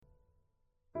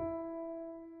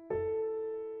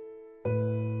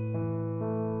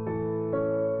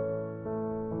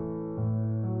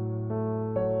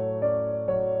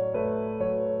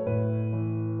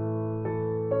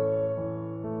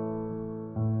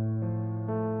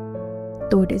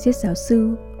Tôi đã giết giáo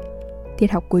sư.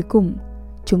 Tiết học cuối cùng,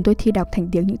 chúng tôi thi đọc thành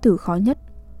tiếng những từ khó nhất.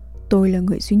 Tôi là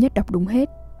người duy nhất đọc đúng hết,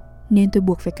 nên tôi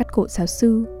buộc phải cắt cổ giáo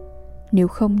sư. Nếu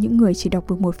không, những người chỉ đọc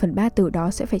được 1/3 từ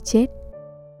đó sẽ phải chết.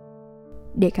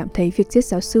 Để cảm thấy việc giết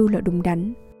giáo sư là đúng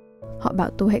đắn, họ bảo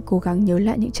tôi hãy cố gắng nhớ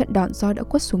lại những trận đòn roi đã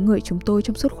quất xuống người chúng tôi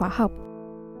trong suốt khóa học.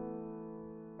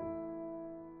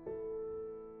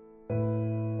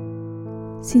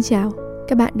 Xin chào,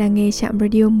 các bạn đang nghe Trạm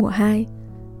Radio mùa 2.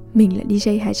 Mình là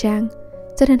DJ Hà Trang,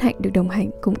 rất hân hạnh được đồng hành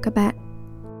cùng các bạn.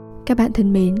 Các bạn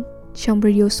thân mến, trong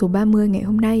radio số 30 ngày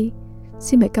hôm nay,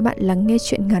 xin mời các bạn lắng nghe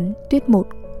truyện ngắn Tuyết 1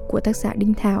 của tác giả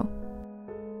Đinh Thảo.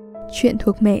 Truyện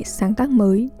thuộc mẻ sáng tác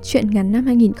mới, truyện ngắn năm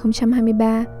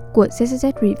 2023 của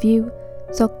S2E30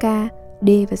 do K, D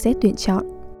và Z tuyển chọn.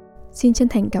 Xin chân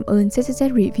thành cảm ơn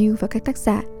S2E30 và các tác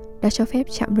giả đã cho phép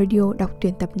Trạm Radio đọc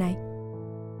tuyển tập này.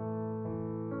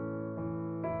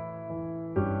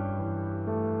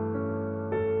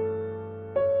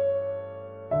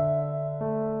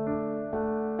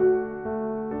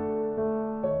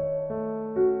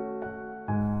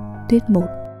 Tuyết 1.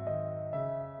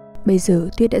 Bây giờ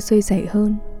tuyết đã rơi dày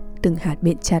hơn, từng hạt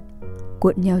bện chặt,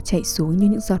 cuộn nhau chảy xuống như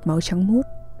những giọt máu trắng muốt.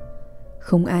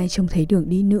 Không ai trông thấy đường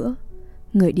đi nữa.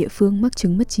 Người địa phương mắc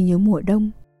chứng mất trí nhớ mùa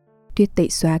đông. Tuyết tẩy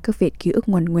xóa các vệt ký ức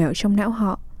ngoằn ngoèo trong não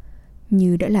họ,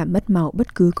 như đã làm mất màu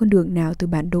bất cứ con đường nào từ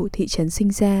bản đồ thị trấn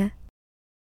sinh ra.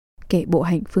 Kẻ bộ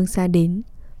hành phương xa đến,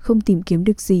 không tìm kiếm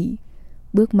được gì,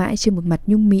 bước mãi trên một mặt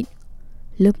nhung mịn.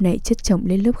 Lớp này chất chồng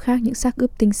lên lớp khác những xác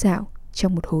ướp tinh xảo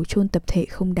trong một hố chôn tập thể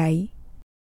không đáy.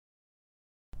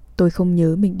 Tôi không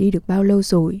nhớ mình đi được bao lâu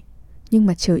rồi, nhưng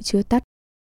mặt trời chưa tắt,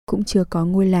 cũng chưa có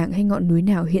ngôi làng hay ngọn núi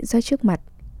nào hiện ra trước mặt.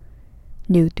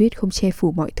 Nếu tuyết không che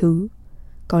phủ mọi thứ,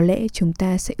 có lẽ chúng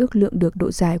ta sẽ ước lượng được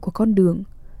độ dài của con đường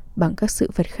bằng các sự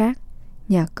vật khác,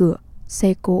 nhà cửa,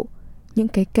 xe cộ, những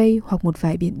cái cây hoặc một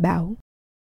vài biển báo.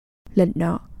 Lần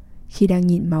nọ, khi đang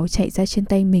nhìn máu chảy ra trên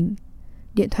tay mình,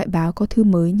 điện thoại báo có thư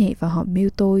mới nhảy vào hòm mail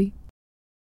tôi.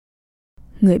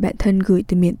 Người bạn thân gửi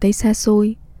từ miền Tây xa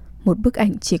xôi, một bức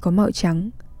ảnh chỉ có màu trắng,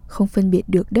 không phân biệt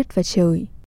được đất và trời.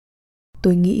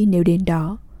 Tôi nghĩ nếu đến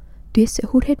đó, Tuyết sẽ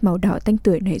hút hết màu đỏ tanh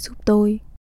tưởi này giúp tôi.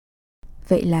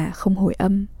 Vậy là không hồi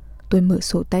âm, tôi mở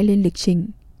sổ tay lên lịch trình.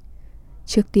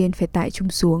 Trước tiên phải tải chúng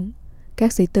xuống.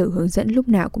 Các giấy tờ hướng dẫn lúc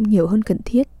nào cũng nhiều hơn cần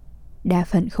thiết. Đa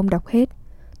phần không đọc hết,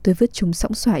 tôi vứt chúng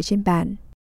sõng soải trên bàn.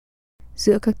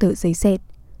 Giữa các tờ giấy dẹt,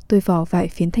 tôi vò vài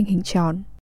phiến thành hình tròn.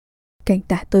 Cảnh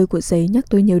tả tơi của giấy nhắc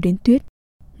tôi nhớ đến Tuyết,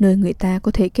 nơi người ta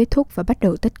có thể kết thúc và bắt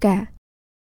đầu tất cả.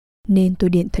 Nên tôi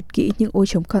điền thật kỹ những ô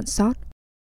trống còn sót.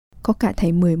 Có cả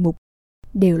thảy 10 mục,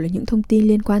 đều là những thông tin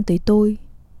liên quan tới tôi.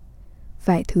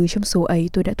 Vài thứ trong số ấy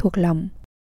tôi đã thuộc lòng,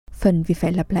 phần vì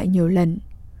phải lặp lại nhiều lần,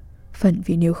 phần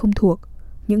vì nếu không thuộc,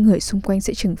 những người xung quanh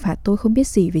sẽ trừng phạt tôi không biết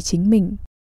gì về chính mình.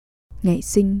 Ngày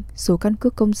sinh, số căn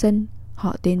cước công dân,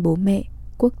 họ tên bố mẹ,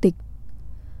 quốc tịch.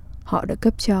 Họ đã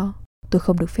cấp cho, tôi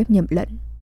không được phép nhầm lẫn.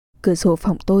 Cửa sổ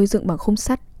phòng tôi dựng bằng khung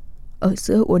sắt, ở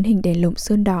giữa uốn hình đèn lồng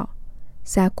sơn đỏ,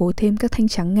 gia cố thêm các thanh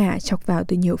trắng ngà chọc vào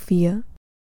từ nhiều phía.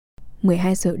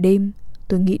 12 giờ đêm,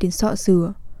 tôi nghĩ đến sọ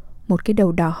dừa, một cái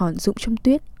đầu đỏ hòn rụng trong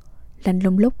tuyết, lăn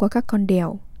lông lốc qua các con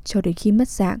đèo cho đến khi mất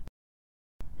dạng.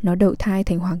 Nó đậu thai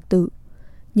thành hoàng tử,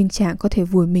 nhưng chàng có thể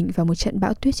vùi mình vào một trận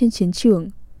bão tuyết trên chiến trường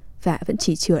và vẫn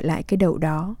chỉ chữa lại cái đầu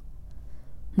đó.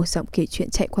 Một giọng kể chuyện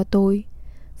chạy qua tôi,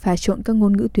 pha trộn các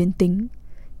ngôn ngữ tuyến tính,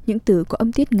 những từ có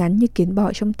âm tiết ngắn như kiến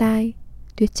bò trong tai,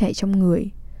 tuyết chạy trong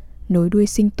người, nối đuôi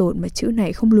sinh tồn mà chữ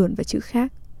này không luồn vào chữ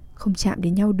khác, không chạm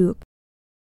đến nhau được.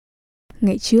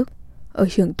 Ngày trước, ở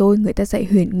trường tôi người ta dạy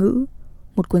huyền ngữ,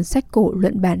 một cuốn sách cổ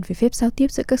luận bàn về phép giao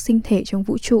tiếp giữa các sinh thể trong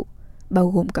vũ trụ,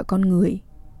 bao gồm cả con người.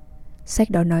 Sách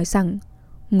đó nói rằng,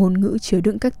 ngôn ngữ chứa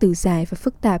đựng các từ dài và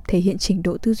phức tạp thể hiện trình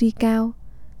độ tư duy cao,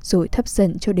 rồi thấp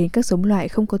dần cho đến các giống loài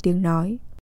không có tiếng nói.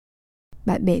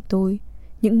 Bạn bè tôi,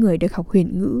 những người được học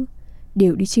huyền ngữ,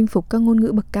 đều đi chinh phục các ngôn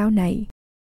ngữ bậc cao này.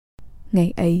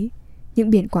 Ngày ấy, những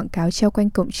biển quảng cáo treo quanh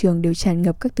cổng trường đều tràn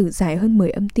ngập các từ dài hơn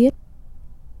 10 âm tiết.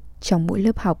 Trong mỗi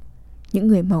lớp học, những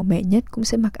người màu mè nhất cũng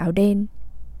sẽ mặc áo đen.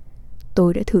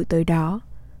 Tôi đã thử tới đó,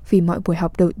 vì mọi buổi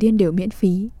học đầu tiên đều miễn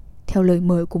phí, theo lời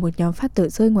mời của một nhóm phát tờ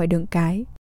rơi ngoài đường cái,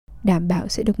 đảm bảo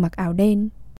sẽ được mặc áo đen.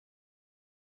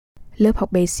 Lớp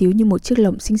học bé xíu như một chiếc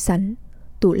lồng xinh xắn,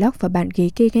 tủ lóc và bàn ghế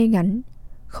kê ngay ngắn,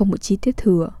 không một chi tiết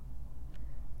thừa.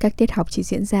 Các tiết học chỉ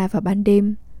diễn ra vào ban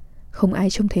đêm, không ai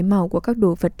trông thấy màu của các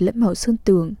đồ vật lẫn màu sơn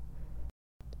tường.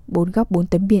 4 góc 4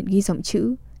 tấm biển ghi dòng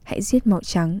chữ "Hãy giết" màu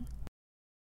trắng.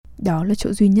 Đó là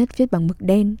chỗ duy nhất viết bằng mực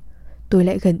đen, tôi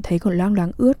lại gần thấy còn loang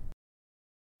loáng ướt.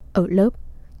 Ở lớp,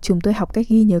 chúng tôi học cách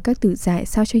ghi nhớ các từ dài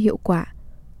sao cho hiệu quả,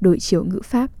 đổi chiều ngữ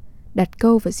pháp, đặt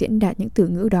câu và diễn đạt những từ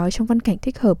ngữ đó trong văn cảnh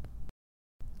thích hợp.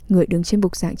 Người đứng trên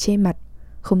bục giảng che mặt,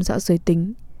 không rõ giới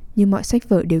tính, nhưng mọi sách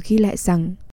vở đều ghi lại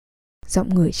rằng giọng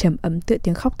người trầm ấm tựa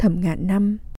tiếng khóc thầm ngàn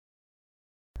năm.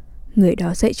 Người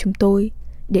đó dạy chúng tôi,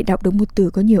 để đọc được một từ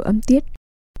có nhiều âm tiết,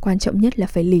 quan trọng nhất là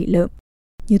phải lỉ lợm,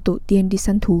 như tổ tiên đi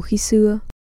săn thú khi xưa.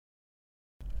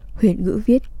 Huyền ngữ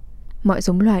viết, mọi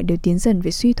giống loài đều tiến dần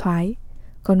về suy thoái,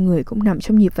 con người cũng nằm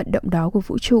trong nhịp vận động đó của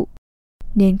vũ trụ,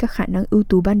 nên các khả năng ưu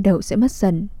tú ban đầu sẽ mất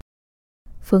dần.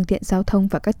 Phương tiện giao thông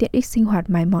và các tiện ích sinh hoạt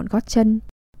mài mòn gót chân,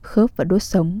 khớp và đốt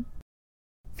sống.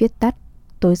 Viết tắt,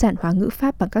 tối giản hóa ngữ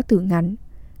pháp bằng các từ ngắn,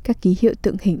 các ký hiệu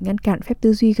tượng hình ngăn cản phép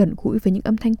tư duy gần gũi với những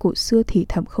âm thanh cổ xưa thì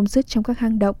thầm không dứt trong các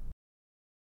hang động.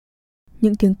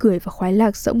 Những tiếng cười và khoái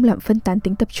lạc rỗng làm phân tán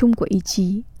tính tập trung của ý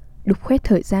chí, đục khoét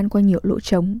thời gian qua nhiều lỗ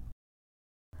trống.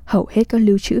 Hầu hết các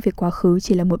lưu trữ về quá khứ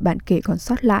chỉ là một bản kể còn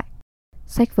sót lại.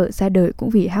 Sách vở ra đời cũng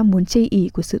vì ham muốn chây ỳ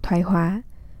của sự thoái hóa,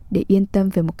 để yên tâm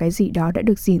về một cái gì đó đã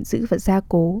được gìn giữ và gia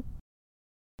cố.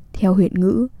 Theo Huyền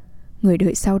ngữ, người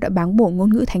đời sau đã báng bổ ngôn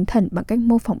ngữ thánh thần bằng cách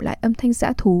mô phỏng lại âm thanh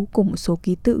dã thú cùng một số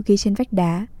ký tự ghi trên vách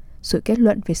đá, rồi kết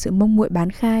luận về sự mông muội bán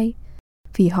khai,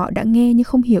 vì họ đã nghe nhưng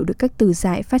không hiểu được các từ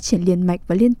dài phát triển liền mạch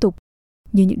và liên tục,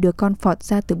 như những đứa con phọt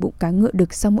ra từ bụng cá ngựa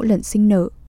đực sau mỗi lần sinh nở.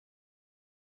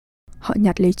 Họ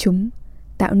nhặt lấy chúng,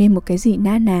 tạo nên một cái gì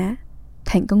na ná,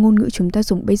 thành các ngôn ngữ chúng ta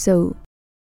dùng bây giờ.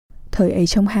 Thời ấy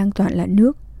trong hang toàn là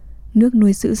nước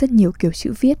nuôi giữ rất nhiều kiểu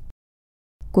chữ viết.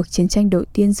 Cuộc chiến tranh đầu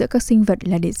tiên giữa các sinh vật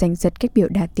là để giành giật cách biểu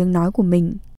đạt tiếng nói của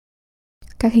mình.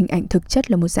 Các hình ảnh thực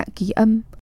chất là một dạng ký âm.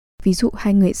 Ví dụ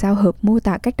hai người giao hợp mô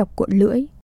tả cách đọc cuộn lưỡi.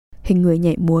 Hình người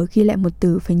nhảy múa ghi lại một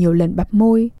từ phải nhiều lần bắp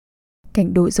môi.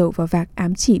 Cảnh đổ dầu vào vạc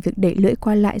ám chỉ việc đẩy lưỡi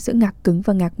qua lại giữa ngạc cứng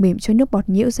và ngạc mềm cho nước bọt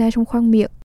nhiễu ra trong khoang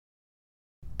miệng.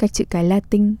 Các chữ cái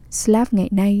Latin, Slav ngày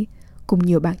nay, cùng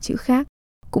nhiều bảng chữ khác,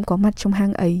 cũng có mặt trong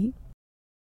hang ấy.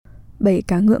 Bầy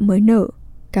cá ngựa mới nở,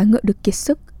 cá ngựa được kiệt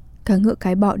sức, cá ngựa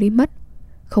cái bỏ đi mất.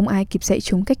 Không ai kịp dạy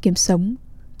chúng cách kiếm sống.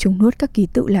 Chúng nuốt các ký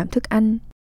tự làm thức ăn.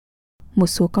 Một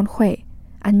số con khỏe,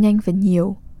 ăn nhanh và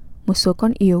nhiều. Một số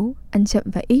con yếu, ăn chậm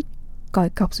và ít, còi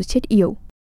cọc rồi chết yểu.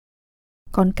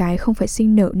 Con cái không phải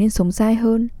sinh nở nên sống dai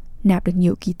hơn, nạp được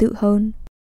nhiều ký tự hơn.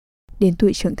 Đến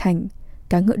tuổi trưởng thành,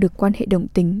 cá ngựa được quan hệ đồng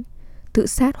tính, tự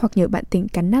sát hoặc nhờ bạn tình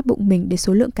cắn nát bụng mình để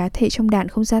số lượng cá thể trong đàn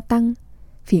không gia tăng,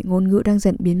 vì ngôn ngữ đang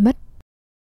dần biến mất.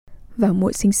 Vào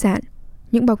muộn sinh sản,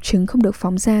 những bọc trứng không được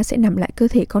phóng ra sẽ nằm lại cơ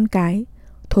thể con cái,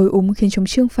 thối khiến chúng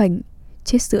trương phành,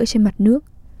 chết sữa trên mặt nước.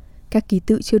 Các ký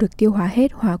tự chưa được tiêu hóa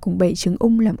hết hòa cùng bầy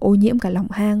trứng làm ô nhiễm cả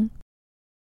lòng hang.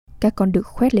 Các con đực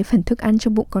khoét lấy phần thức ăn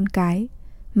trong bụng con cái,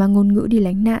 mang ngôn ngữ đi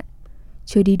lánh nạn,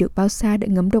 chưa đi được bao xa đã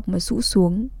ngấm độc mà rũ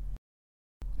xuống.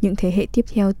 Những thế hệ tiếp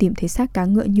theo tìm thấy xác cá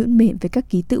ngựa nhũn mềm với các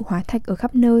ký tự hóa thạch ở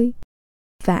khắp nơi,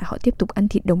 và họ tiếp tục ăn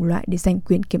thịt đồng loại để giành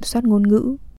quyền kiểm soát ngôn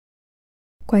ngữ.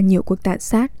 Qua nhiều cuộc tàn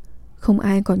sát, không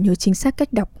ai còn nhớ chính xác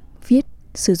cách đọc, viết,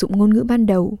 sử dụng ngôn ngữ ban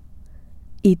đầu.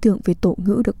 Ý tưởng về tổ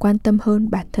ngữ được quan tâm hơn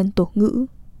bản thân tổ ngữ.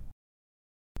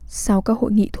 Sau các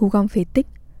hội nghị thu gom phế tích,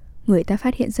 người ta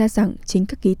phát hiện ra rằng chính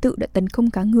các ký tự đã tấn công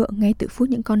cá ngựa ngay từ phút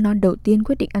những con non đầu tiên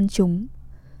quyết định ăn chúng.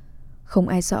 Không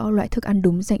ai rõ loại thức ăn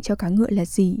đúng dành cho cá ngựa là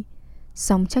gì,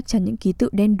 song chắc chắn những ký tự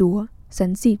đen đúa,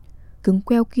 rắn rịt, cứng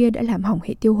queo kia đã làm hỏng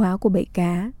hệ tiêu hóa của bầy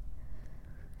cá.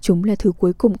 Chúng là thứ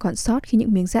cuối cùng còn sót khi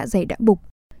những miếng dạ dày đã bục,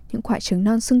 những quả trứng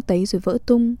non sưng tấy rồi vỡ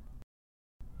tung.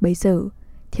 Bây giờ,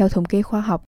 theo thống kê khoa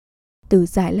học, từ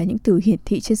giải là những từ hiển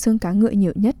thị trên xương cá ngựa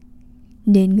nhiều nhất,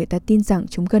 nên người ta tin rằng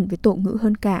chúng gần với tổ ngữ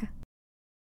hơn cả.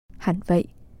 Hẳn vậy,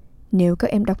 nếu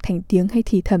các em đọc thành tiếng hay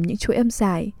thì thầm những chuỗi âm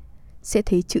dài, sẽ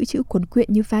thấy chữ cuốn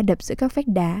quyện như va đập giữa các vách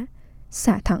đá,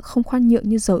 xả thẳng không khoan nhượng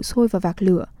như dầu sôi vào vạc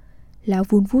lửa, lao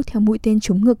vun vút theo mũi tên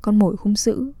trúng ngực con mồi hung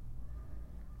dữ.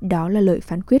 Đó là lời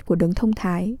phán quyết của đấng thông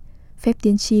thái, phép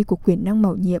tiên tri của quyền năng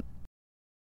mầu nhiệm.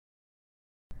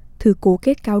 Thứ cố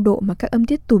kết cao độ mà các âm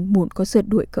tiết tủn mủn có rượt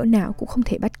đuổi cỡ nào cũng không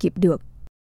thể bắt kịp được.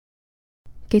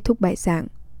 Kết thúc bài giảng,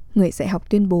 người dạy học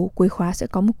tuyên bố cuối khóa sẽ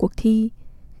có một cuộc thi.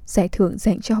 Giải thưởng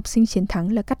dành cho học sinh chiến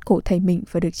thắng là cắt cổ thầy mình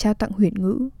và được trao tặng huyền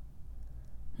ngữ.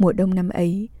 Mùa đông năm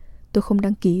ấy, tôi không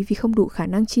đăng ký vì không đủ khả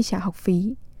năng chi trả học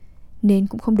phí, nên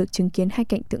cũng không được chứng kiến hai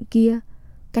cảnh tượng kia,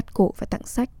 cắt cổ và tặng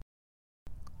sách.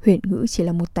 Huyền ngữ chỉ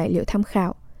là một tài liệu tham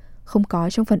khảo, không có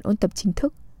trong phần ôn tập chính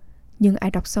thức, nhưng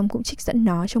ai đọc xong cũng trích dẫn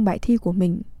nó trong bài thi của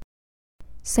mình.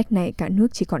 Sách này cả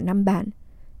nước chỉ còn 5 bản,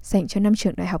 dành cho 5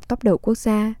 trường đại học top đầu quốc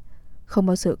gia, không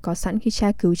bao giờ có sẵn khi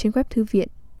tra cứu trên web thư viện.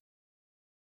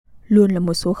 Luôn là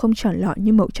một số không tròn lọn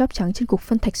như mẩu chóp trắng trên cục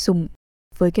phân thạch sùng,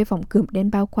 với cái vòng cườm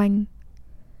đen bao quanh.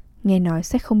 Nghe nói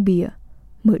sách không bìa,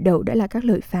 mở đầu đã là các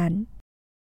lời phán.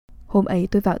 Hôm ấy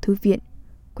tôi vào thư viện,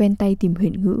 quen tay tìm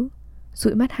huyền ngữ,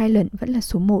 dụi mắt 2 lần vẫn là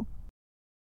số 1.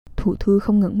 Thủ thư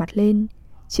không ngẩng mặt lên,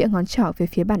 chĩa ngón trỏ về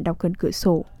phía bản đọc gần cửa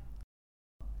sổ.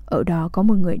 Ở đó có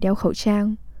một người đeo khẩu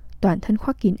trang, toàn thân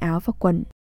khoác kín áo và quần,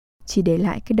 chỉ để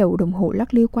lại cái đầu đồng hồ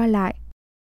lắc lư qua lại.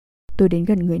 Tôi đến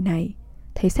gần người này,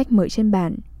 thấy sách mở trên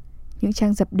bàn, những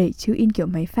trang dập đầy chữ in kiểu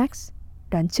máy fax,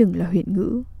 đoán chừng là Huyền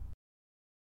ngữ.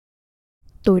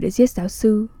 Tôi đã giết giáo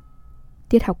sư.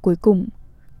 Tiết học cuối cùng,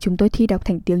 chúng tôi thi đọc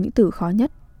thành tiếng những từ khó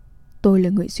nhất. Tôi là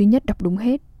người duy nhất đọc đúng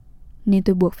hết, nên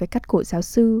tôi buộc phải cắt cổ giáo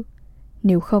sư,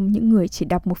 nếu không những người chỉ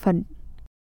đọc một phần.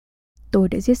 Tôi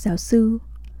đã giết giáo sư.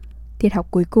 Tiết học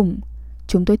cuối cùng,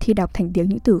 chúng tôi thi đọc thành tiếng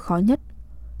những từ khó nhất.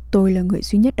 Tôi là người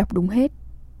duy nhất đọc đúng hết,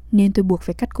 nên tôi buộc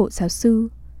phải cắt cổ giáo sư,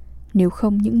 nếu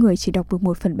không những người chỉ đọc được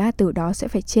 1/3 từ đó sẽ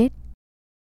phải chết.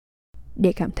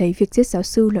 Để cảm thấy việc giết giáo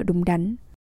sư là đúng đắn,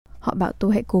 họ bảo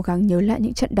tôi hãy cố gắng nhớ lại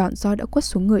những trận đòn roi đã quất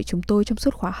xuống người chúng tôi trong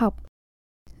suốt khóa học.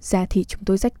 Da thịt chúng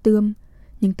tôi rách tươm,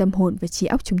 nhưng tâm hồn và trí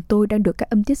óc chúng tôi đang được các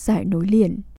âm tiết giải nối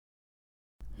liền.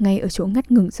 Ngay ở chỗ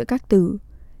ngắt ngừng giữa các từ,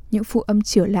 những phụ âm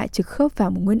chửa lại trực khớp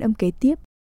vào một nguyên âm kế tiếp.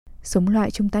 Giống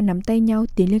loại chúng ta nắm tay nhau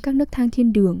tiến lên các nấc thang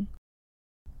thiên đường.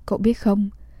 Cậu biết không,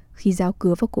 khi dao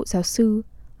cứa vào cổ giáo sư,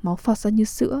 máu phọt ra như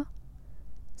sữa.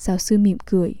 Giáo sư mỉm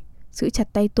cười, giữ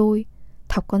chặt tay tôi,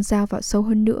 thọc con dao vào sâu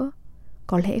hơn nữa.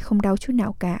 Có lẽ không đau chút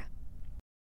nào cả.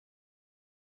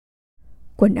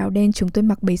 Quần áo đen chúng tôi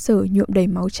mặc bấy giờ nhuộm đầy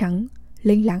máu trắng,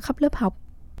 lênh láng khắp lớp học.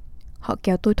 Họ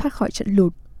kéo tôi thoát khỏi trận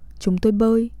lụt. Chúng tôi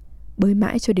bơi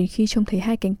mãi cho đến khi trông thấy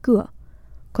 2 cánh cửa.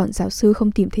 Còn giáo sư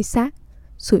không tìm thấy xác,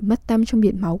 sủi mất tăm trong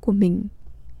biển máu của mình.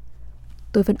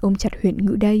 Tôi vẫn ôm chặt Huyền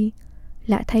ngữ đây.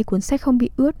 Lạ thay cuốn sách không bị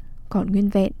ướt, còn nguyên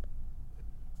vẹn.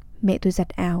 Mẹ tôi giặt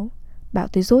áo, bảo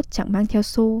tôi dốt chẳng mang theo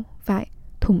xô, vại,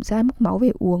 thủng ra múc máu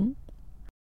về uống.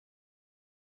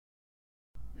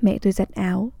 Mẹ tôi giặt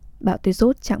áo, bảo tôi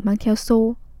dốt chẳng mang theo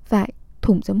xô, vại,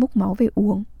 thủng ra múc máu về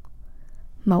uống.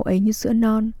 Máu ấy như sữa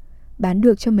non, bán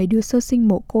được cho mấy đứa sơ sinh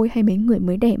mồ côi hay mấy người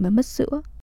mới đẻ mà mất sữa.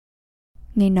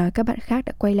 Nghe nói các bạn khác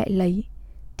đã quay lại lấy,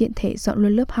 tiện thể dọn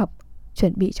luôn lớp học,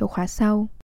 chuẩn bị cho khóa sau.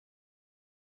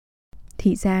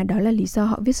 Thì ra đó là lý do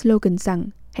họ viết slogan rằng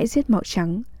hãy giết màu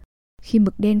trắng, khi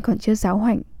mực đen còn chưa giáo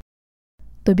hoành.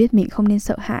 Tôi biết mình không nên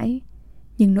sợ hãi,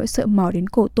 nhưng nỗi sợ mò đến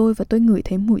cổ tôi và tôi ngửi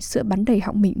thấy mùi sữa bắn đầy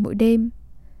họng mình mỗi đêm.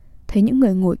 Thấy những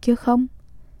người ngồi kia không?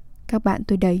 Các bạn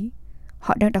tôi đấy,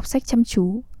 họ đang đọc sách chăm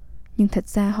chú, nhưng thật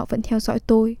ra họ vẫn theo dõi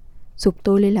tôi, giục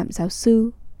tôi lên làm giáo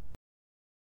sư.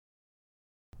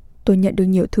 Tôi nhận được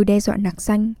nhiều thư đe dọa nặc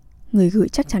danh, người gửi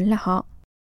chắc chắn là họ.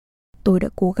 Tôi đã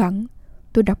cố gắng,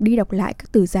 tôi đọc đi đọc lại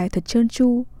các từ dài thật trơn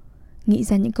tru, nghĩ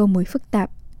ra những câu mới phức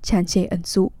tạp, tràn trề ẩn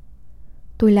dụ.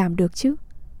 Tôi làm được chứ,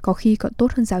 có khi còn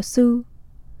tốt hơn giáo sư.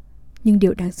 Nhưng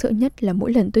điều đáng sợ nhất là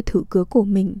mỗi lần tôi thử cứa cổ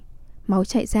mình, máu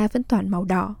chảy ra vẫn toàn màu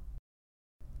đỏ.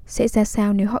 Sẽ ra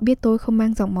sao nếu họ biết tôi không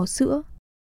mang dòng máu sữa?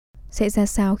 Sẽ ra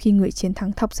sao khi người chiến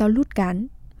thắng thọc dao lút cán,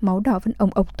 máu đỏ vẫn ồng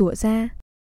ộc tủa ra?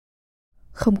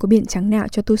 Không có biển trắng nào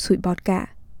cho tôi sủi bọt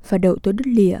cả, và đầu tôi đứt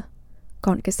lìa,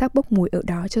 còn cái xác bốc mùi ở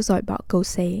đó cho giỏi bọ cấu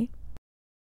xé.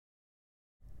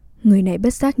 Người này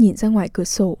bất giác nhìn ra ngoài cửa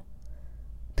sổ.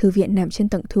 Thư viện nằm trên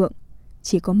tầng thượng,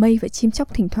 chỉ có mây và chim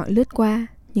chóc thỉnh thoảng lướt qua,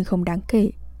 nhưng không đáng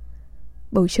kể.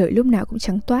 Bầu trời lúc nào cũng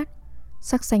trắng toát,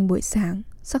 sắc xanh buổi sáng,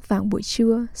 sắc vàng buổi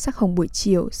trưa, sắc hồng buổi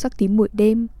chiều, sắc tím buổi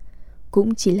đêm,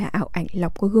 cũng chỉ là ảo ảnh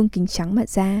lọc qua gương kính trắng mà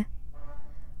ra.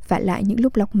 Và lại những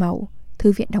lúc lọc màu,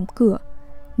 thư viện đóng cửa,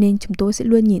 nên chúng tôi sẽ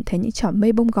luôn nhìn thấy những chòm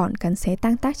mây bông gòn cắn xé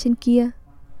tang tác trên kia.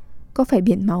 Có phải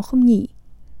biển máu không nhỉ?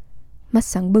 Mắt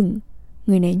sáng bừng,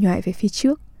 người này nhoại về phía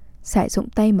trước, sải rộng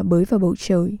tay mà bới vào bầu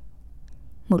trời.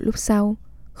 Một lúc sau,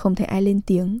 không thấy ai lên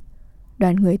tiếng.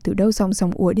 Đoàn người từ đâu dòng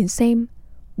dòng ùa đến xem,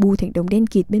 bu thành đống đen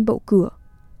kịt bên bậu cửa.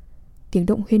 Tiếng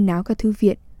động huyên náo cả thư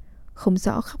viện, không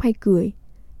rõ khóc hay cười,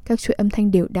 các chuỗi âm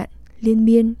thanh đều đặn, liên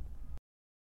miên.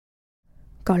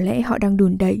 Có lẽ họ đang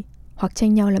đùn đẩy hoặc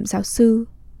tranh nhau làm giáo sư.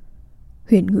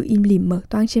 Huyền ngữ im lìm mở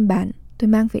toang trên bàn, tôi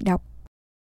mang về đọc.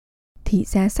 Thì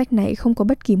ra sách này không có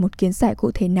bất kỳ một kiến giải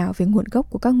cụ thể nào về nguồn gốc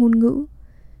của các ngôn ngữ,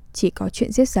 chỉ có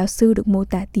chuyện giết giáo sư được mô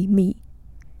tả tỉ mỉ,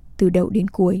 từ đầu đến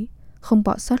cuối, không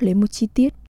bỏ sót lấy một chi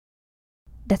tiết.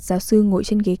 Đặt giáo sư ngồi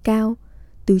trên ghế cao,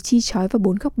 tứ chi trói vào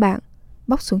 4 góc bảng,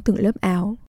 bóc xuống từng lớp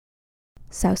áo.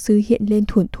 Giáo sư hiện lên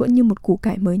thuần thuẫn như một củ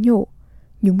cải mới nhổ,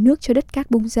 nhúng nước cho đất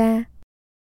cát bung ra.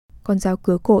 Con dao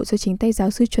cứa cổ do chính tay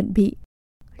giáo sư chuẩn bị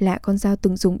là con dao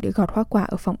từng dùng để gọt hoa quả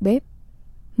ở phòng bếp.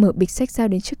 Mở bịch sách dao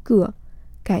đến trước cửa,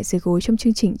 cài dưới gối trong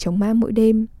chương trình chống ma mỗi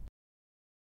đêm.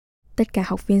 Tất cả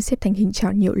học viên xếp thành hình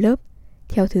tròn nhiều lớp,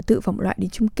 theo thứ tự vòng loại đến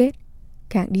chung kết,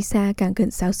 càng đi xa càng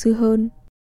gần giáo sư hơn.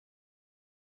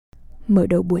 Mở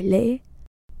đầu buổi lễ,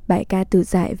 bài ca từ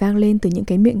giải vang lên từ những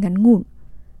cái miệng ngắn ngủn.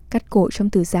 Cắt cổ trong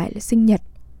từ giải là sinh nhật,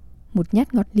 một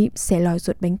nhát ngọt lịm xẻ lòi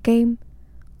ruột bánh kem,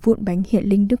 vụn bánh hiện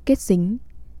linh đức kết dính.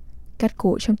 Cắt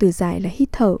cổ trong từ giải là hít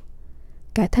thở,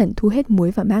 Cá thần thu hết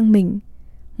muối vào mang mình,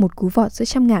 một cú vọt giữa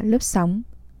trăm ngàn lớp sóng.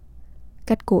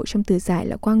 Cắt cổ trong từ dài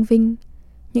là quang vinh,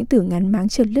 những từ ngắn máng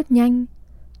trượt lướt nhanh,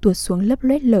 tuột xuống lấp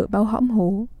loét lở bao hõm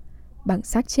hố, bằng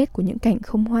xác chết của những cảnh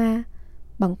không hoa,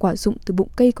 bằng quả rụng từ bụng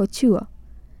cây có chửa,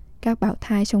 các bào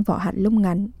thai trong vỏ hạt lông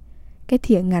ngắn, cái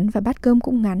thìa ngắn và bát cơm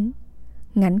cũng ngắn,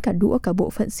 ngắn cả đũa cả bộ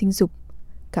phận sinh dục,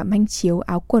 cả manh chiếu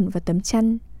áo quần và tấm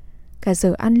chăn, cả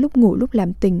giờ ăn lúc ngủ lúc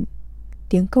làm tình,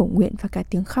 tiếng cầu nguyện và cả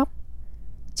tiếng khóc.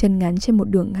 Chân ngắn trên một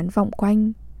đường ngắn vòng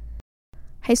quanh.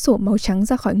 Hãy sổ máu trắng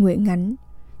ra khỏi người ngắn,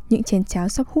 những chén cháo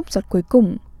sắp húp giọt cuối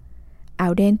cùng.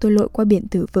 Áo đen tôi lội qua biển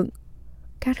Tử Vựng,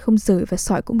 cát không rời và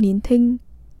sỏi cũng nín thinh.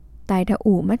 Tai đã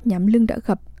ủ, mắt nhắm, lưng đã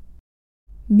gập,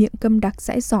 miệng câm đặc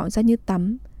dãi dỏ ra như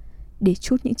tắm, để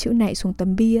trút những chữ này xuống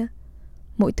tấm bia.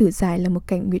 Mỗi từ dài là một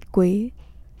cảnh nguyệt quế,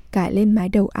 cài lên mái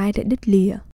đầu ai đã đứt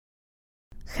lìa.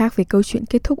 Khác với câu chuyện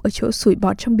kết thúc ở chỗ sủi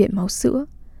bọt trong biển máu sữa,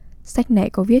 sách này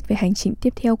có viết về hành trình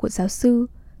tiếp theo của giáo sư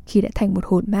khi đã thành một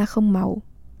hồn ma không máu.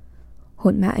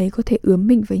 Hồn ma ấy có thể ướm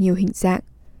mình với nhiều hình dạng,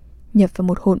 nhập vào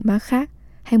một hồn ma khác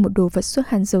hay một đồ vật suốt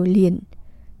hàng giờ liền,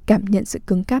 cảm nhận sự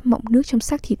cứng cáp mọng nước trong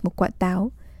xác thịt một quả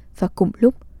táo, và cùng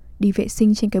lúc đi vệ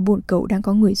sinh trên cái bồn cầu đang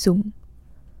có người dùng.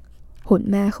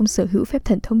 Hồn ma không sở hữu phép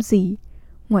thần thông gì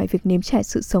ngoài việc nếm trải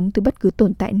sự sống từ bất cứ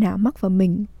tồn tại nào mắc vào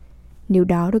mình, nếu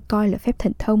đó được coi là phép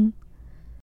thần thông.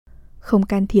 Không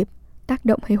can thiệp, tác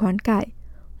động hay hoán cải,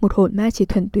 một hồn ma chỉ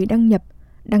thuần túy đăng nhập,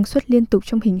 đăng xuất liên tục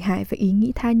trong hình hài và ý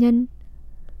nghĩ tha nhân.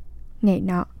 Ngày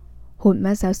nọ, hồn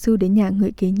ma giáo sư đến nhà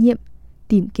người kế nhiệm,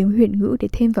 tìm kiếm huyền ngữ để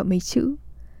thêm vào mấy chữ.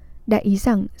 Đại ý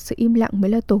rằng sự im lặng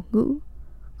mới là tổ ngữ.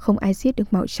 Không ai giết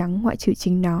được màu trắng ngoại trừ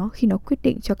chính nó khi nó quyết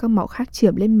định cho các màu khác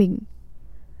chườm lên mình.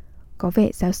 Có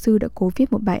vẻ giáo sư đã cố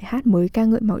viết một bài hát mới ca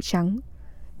ngợi màu trắng,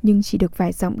 nhưng chỉ được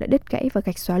vài dòng đã đứt gãy và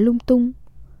gạch xóa lung tung.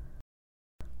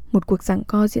 Một cuộc giằng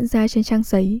co diễn ra trên trang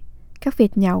giấy, các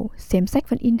vệt nhàu, xém sách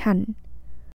vẫn in hẳn.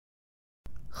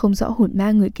 Không rõ hồn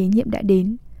ma người kế nhiệm đã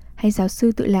đến, hay giáo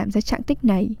sư tự làm ra trạng tích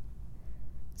này.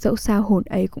 Dẫu sao hồn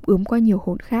ấy cũng ướm qua nhiều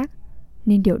hồn khác,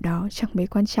 nên điều đó chẳng mấy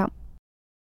quan trọng.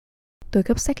 Tôi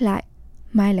gấp sách lại,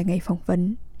 mai là ngày phỏng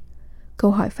vấn.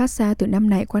 Câu hỏi phát ra từ năm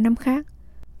này qua năm khác,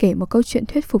 kể một câu chuyện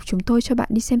thuyết phục chúng tôi cho bạn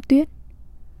đi xem tuyết.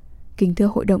 Kính thưa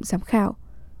hội đồng giám khảo,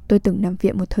 tôi từng nằm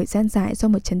viện một thời gian dài do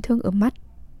một chấn thương ở mắt.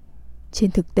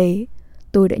 Trên thực tế,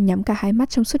 tôi đã nhắm cả hai mắt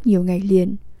trong suốt nhiều ngày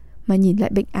liền, mà nhìn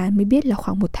lại bệnh án mới biết là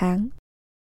khoảng 1 tháng.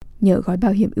 Nhờ gói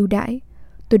bảo hiểm ưu đãi,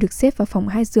 tôi được xếp vào phòng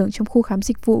 2 giường trong khu khám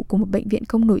dịch vụ của một bệnh viện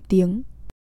công nổi tiếng.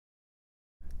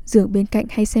 Giường bên cạnh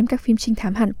hay xem các phim trinh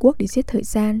thám Hàn Quốc để giết thời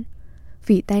gian.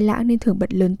 Vì tai lãng nên thường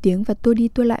bật lớn tiếng và tua đi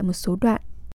tua lại một số đoạn.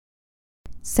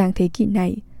 Sang thế kỷ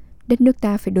này, đất nước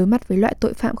ta phải đối mặt với loại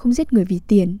tội phạm không giết người vì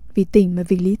tiền, vì tình mà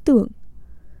vì lý tưởng.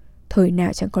 Thời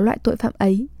nào chẳng có loại tội phạm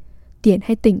ấy, tiền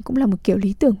hay tình cũng là một kiểu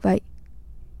lý tưởng vậy.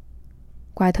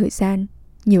 Qua thời gian,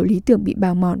 nhiều lý tưởng bị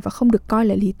bào mòn và không được coi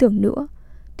là lý tưởng nữa,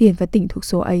 tiền và tình thuộc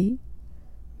số ấy.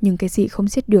 Nhưng cái gì không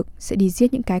giết được sẽ đi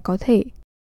giết những cái có thể.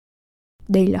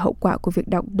 Đây là hậu quả của việc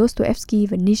đọc Dostoevsky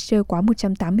và Nietzsche quá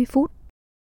 180 phút.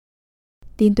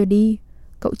 Tin tôi đi,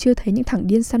 cậu chưa thấy những thằng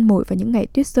điên săn mồi vào những ngày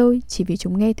tuyết rơi chỉ vì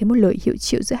chúng nghe thấy một lời hiệu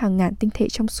triệu giữa hàng ngàn tinh thể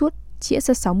trong suốt chĩa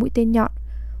ra 6 mũi tên nhọn,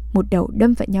 một đầu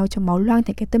đâm vào nhau cho máu loang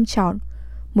thành cái tâm tròn,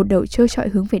 một đầu trơ trọi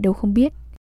hướng về đâu không biết.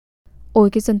 Ôi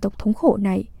cái dân tộc thống khổ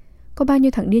này, có bao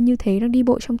nhiêu thằng điên như thế đang đi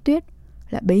bộ trong tuyết,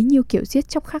 là bấy nhiêu kiểu giết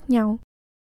chóc khác nhau.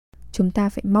 Chúng ta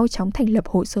phải mau chóng thành lập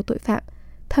hồ sơ tội phạm,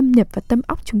 thâm nhập vào tâm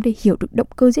óc chúng để hiểu được động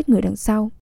cơ giết người đằng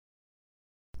sau.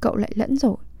 Cậu lại lẫn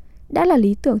rồi, đã là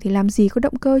lý tưởng thì làm gì có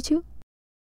động cơ chứ.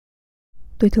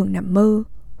 Tôi thường nằm mơ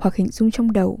hoặc hình dung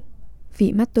trong đầu,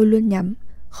 vì mắt tôi luôn nhắm,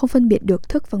 không phân biệt được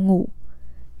thức và ngủ.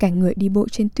 Cảnh người đi bộ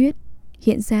trên tuyết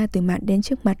hiện ra từ màn đen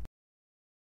trước mặt.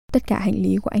 Tất cả hành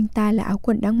lý của anh ta là áo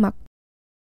quần đang mặc.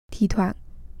 Thi thoảng,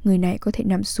 người này có thể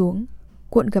nằm xuống,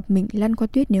 cuộn gập mình lăn qua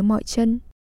tuyết nếu mỏi chân.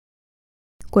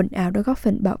 Quần áo đã góp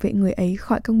phần bảo vệ người ấy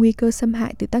khỏi các nguy cơ xâm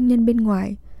hại từ tác nhân bên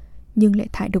ngoài, nhưng lại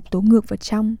thải độc tố ngược vào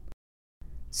trong.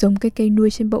 Giống cái cây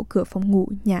nuôi trên bậu cửa phòng ngủ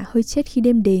nhà hơi chết khi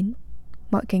đêm đến.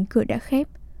 Mọi cánh cửa đã khép,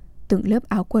 từng lớp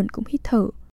áo quần cũng hít thở,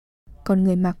 còn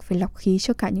người mặc phải lọc khí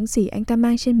cho cả những gì anh ta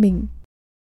mang trên mình.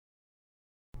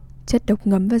 Chất độc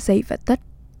ngấm vào giày và tất,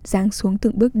 giáng xuống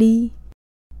từng bước đi.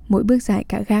 Mỗi bước dài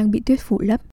cả gang bị tuyết phủ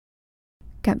lấp.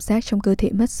 Cảm giác trong cơ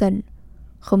thể mất dần,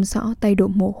 không rõ tay đổ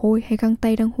mồ hôi hay găng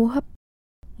tay đang hô hấp,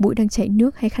 mũi đang chảy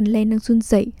nước hay khăn len đang run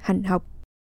rẩy hằn học.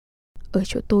 Ở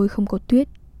chỗ tôi không có tuyết,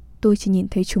 tôi chỉ nhìn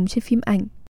thấy chúng trên phim ảnh.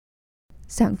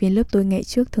 Giảng viên lớp tôi ngày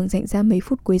trước thường dành ra mấy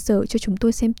phút cuối giờ cho chúng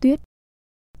tôi xem tuyết.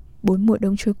 4 mùa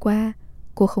đông trôi qua,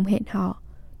 cô không hẹn hò,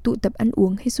 tụ tập ăn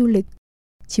uống hay du lịch,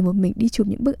 chỉ một mình đi chụp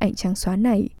những bức ảnh trắng xóa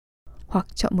này, hoặc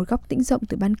chọn một góc tĩnh rộng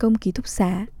từ ban công ký túc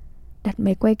xá, đặt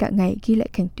máy quay cả ngày ghi lại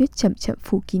cảnh tuyết chậm chậm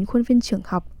phủ kín khuôn viên trường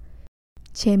học,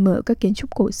 che mở các kiến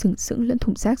trúc cổ sừng sững lẫn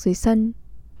thùng rác dưới sân.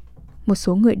 Một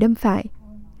số người đâm phải,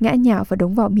 ngã nhào vào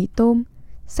đống vỏ mì tôm,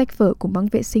 sách vở cùng băng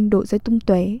vệ sinh đổ rơi tung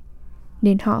tóe,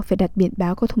 nên họ phải đặt biển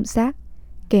báo có thùng rác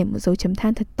kèm một dấu chấm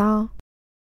than thật to.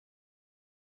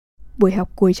 Buổi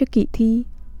học cuối trước kỳ thi,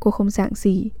 cô không giảng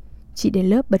gì, chỉ đến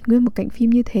lớp bật nguyên một cảnh phim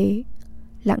như thế,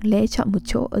 lặng lẽ chọn một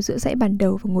chỗ ở giữa dãy bàn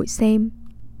đầu và ngồi xem.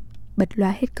 Bật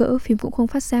loa hết cỡ, phim cũng không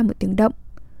phát ra một tiếng động.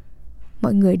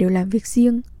 Mọi người đều làm việc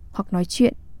riêng hoặc nói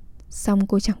chuyện, xong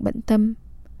cô chẳng bận tâm.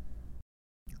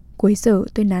 Cuối giờ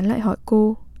tôi nán lại hỏi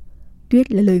cô,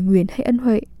 Tuyết là lời nguyền hay ân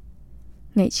huệ?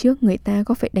 Ngày trước người ta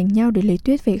có phải đánh nhau để lấy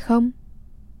Tuyết về không?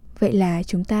 Vậy là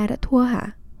chúng ta đã thua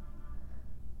hả?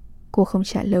 Cô không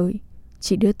trả lời,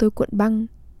 chỉ đưa tôi cuộn băng,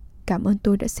 cảm ơn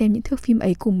tôi đã xem những thước phim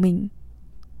ấy cùng mình.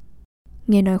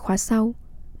 Nghe nói khóa sau,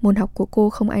 môn học của cô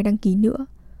không ai đăng ký nữa.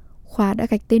 Khoa đã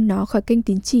gạch tên nó khỏi kênh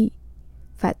tín chỉ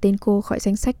và tên cô khỏi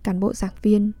danh sách cán bộ giảng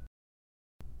viên.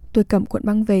 Tôi cầm cuộn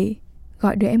băng về,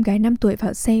 gọi đứa em gái 5 tuổi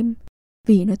vào xem,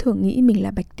 vì nó thường nghĩ mình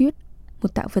là Bạch Tuyết,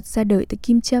 một tạo vật ra đời từ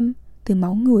kim châm, từ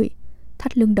máu người,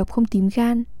 thắt lưng độc không tím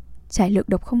gan, trải lược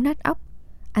độc không nát óc,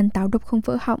 ăn táo độc không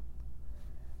vỡ họng.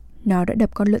 Nó đã đập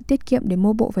con lợn tiết kiệm để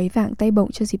mua bộ váy vàng tay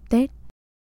bổng cho dịp Tết.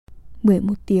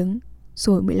 11 tiếng,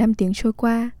 rồi 15 tiếng trôi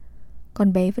qua,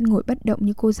 con bé vẫn ngồi bất động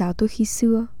như cô giáo tôi khi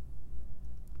xưa.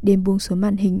 Đêm buông xuống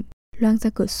màn hình, loang ra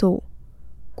cửa sổ.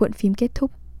 Cuộn phim kết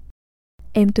thúc.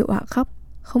 Em tôi òa khóc,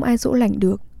 không ai dỗ lành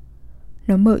được.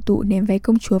 Nó mở tủ ném váy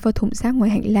công chúa vào thùng rác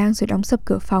ngoài hành lang rồi đóng sập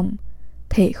cửa phòng,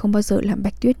 thể không bao giờ làm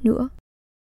Bạch Tuyết nữa.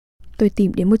 Tôi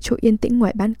tìm đến một chỗ yên tĩnh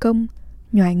ngoài ban công,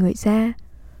 nhoài người ra.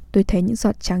 Tôi thấy những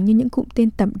giọt trắng như những cụm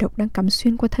tên tẩm độc đang cắm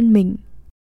xuyên qua thân mình.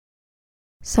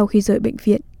 Sau khi rời bệnh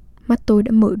viện, mắt tôi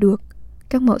đã mở được,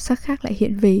 các màu sắc khác lại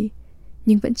hiện về,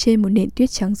 nhưng vẫn trên một nền tuyết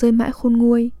trắng rơi mãi khôn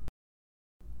nguôi.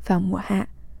 Vào mùa hạ,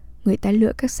 người ta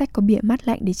lựa các sách có bìa mát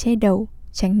lạnh để che đầu,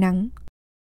 tránh nắng.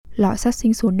 Lọ sát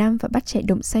sinh số 5 và bắt trẻ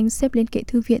đồng xanh xếp lên kệ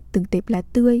thư viện từng tệp lá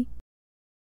tươi.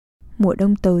 Mùa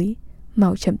đông tới,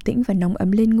 màu trầm tĩnh và nóng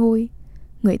ấm lên ngôi.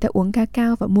 Người ta uống ca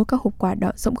cao và mua các hộp quà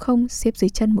đỏ rỗng không xếp dưới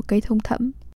chân một cây thông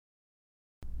thẫm.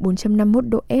 451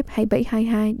 độ F hay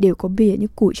 722 đều có bìa như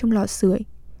củi trong lò sưởi.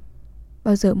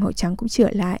 Bao giờ màu trắng cũng trở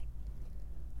lại.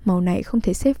 Màu này không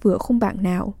thể xếp vừa khung bảng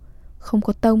nào, không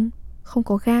có tông, không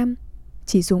có gam,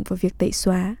 chỉ dùng vào việc tẩy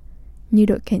xóa, như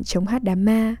đội kèn chống hát đám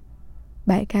ma.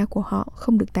 Bài ca của họ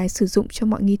không được tái sử dụng cho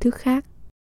mọi nghi thức khác.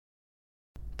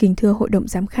 Kính thưa hội đồng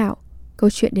giám khảo, câu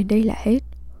chuyện đến đây là hết.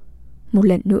 Một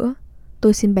lần nữa,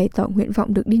 tôi xin bày tỏ nguyện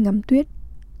vọng được đi ngắm tuyết,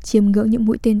 chiêm ngưỡng những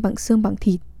mũi tên bằng xương bằng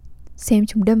thịt, xem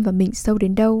chúng đâm vào mình sâu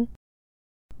đến đâu.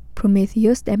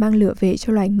 Prometheus đã mang lửa về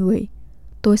cho loài người,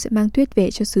 tôi sẽ mang tuyết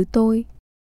về cho xứ tôi.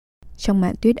 Trong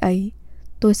màn tuyết ấy,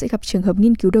 tôi sẽ gặp trường hợp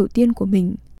nghiên cứu đầu tiên của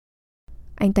mình.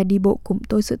 Anh ta đi bộ cùng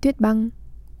tôi giữa tuyết băng,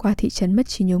 qua thị trấn mất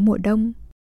trí nhớ mùa đông.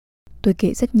 Tôi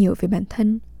kể rất nhiều về bản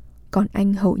thân, còn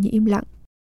anh hầu như im lặng.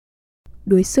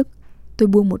 Đuối sức, tôi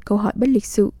buông một câu hỏi bất lịch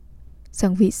sự,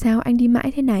 rằng vì sao anh đi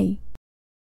mãi thế này.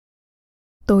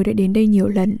 Tôi đã đến đây nhiều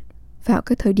lần, vào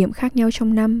các thời điểm khác nhau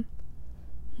trong năm.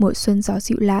 Mùa xuân gió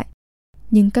dịu lại,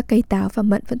 nhưng các cây táo và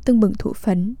mận vẫn tưng bừng thụ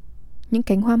phấn. Những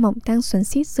cánh hoa mỏng tang xoắn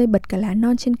xít rơi bật cả lá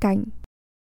non trên cành.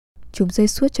 Chúng rơi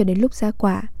suốt cho đến lúc ra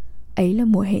quả, ấy là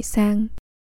mùa hè sang.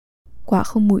 Quả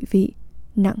không mùi vị,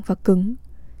 nặng và cứng,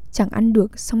 chẳng ăn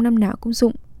được song năm nào cũng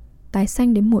rụng. Tái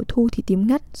xanh đến mùa thu thì tím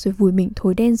ngắt, rồi vùi mình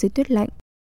thối đen dưới tuyết lạnh.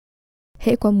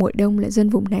 Hễ qua mùa đông lại dân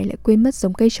vùng này lại quên mất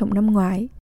giống cây trồng năm ngoái,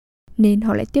 nên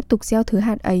họ lại tiếp tục gieo thứ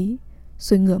hạt ấy,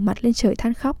 rồi ngửa mặt lên trời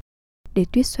than khóc, để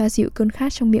tuyết xoa dịu cơn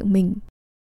khát trong miệng mình.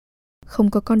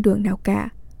 Không có con đường nào cả,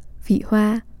 vì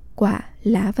hoa, quả,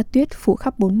 lá và tuyết phủ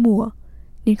khắp 4 mùa,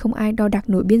 nên không ai đo đạc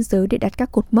nổi biên giới để đặt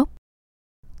các cột mốc.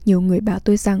 Nhiều người bảo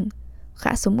tôi rằng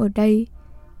gã sống ở đây,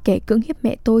 kẻ cưỡng hiếp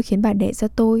mẹ tôi khiến bà đẻ ra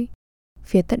tôi,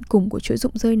 phía tận cùng của chuỗi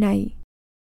rụng rơi này.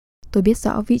 Tôi biết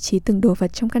rõ vị trí từng đồ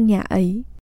vật trong căn nhà ấy,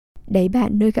 đáy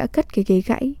bàn nơi gã cất cái ghế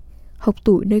gãy, hộc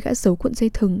tủ nơi gã giấu cuộn dây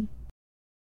thừng.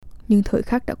 Nhưng thời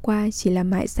khắc đã qua chỉ là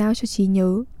mài dao cho trí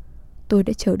nhớ. Tôi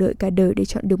đã chờ đợi cả đời để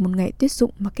chọn được một ngày tuyết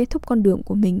rụng mà kết thúc con đường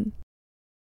của mình.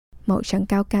 Màu trắng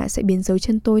cao cả sẽ biến dấu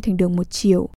chân tôi thành đường một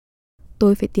chiều.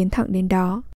 Tôi phải tiến thẳng đến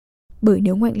đó, bởi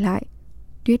nếu ngoảnh lại,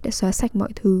 tuyết đã xóa sạch mọi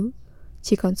thứ.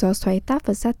 Chỉ còn gió xoáy táp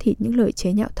vào da thịt những lời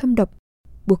chế nhạo thâm độc,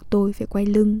 buộc tôi phải quay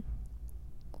lưng.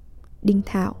 Đinh,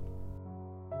 Thảo.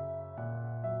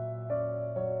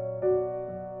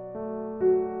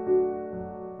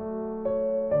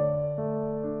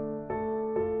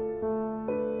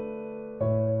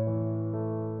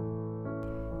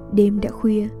 Đêm đã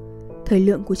khuya, thời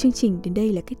lượng của chương trình đến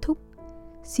đây là kết thúc.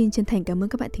 Xin chân thành cảm ơn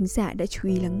các bạn thính giả đã chú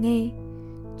ý lắng nghe.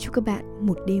 Chúc các bạn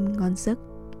một đêm ngon giấc.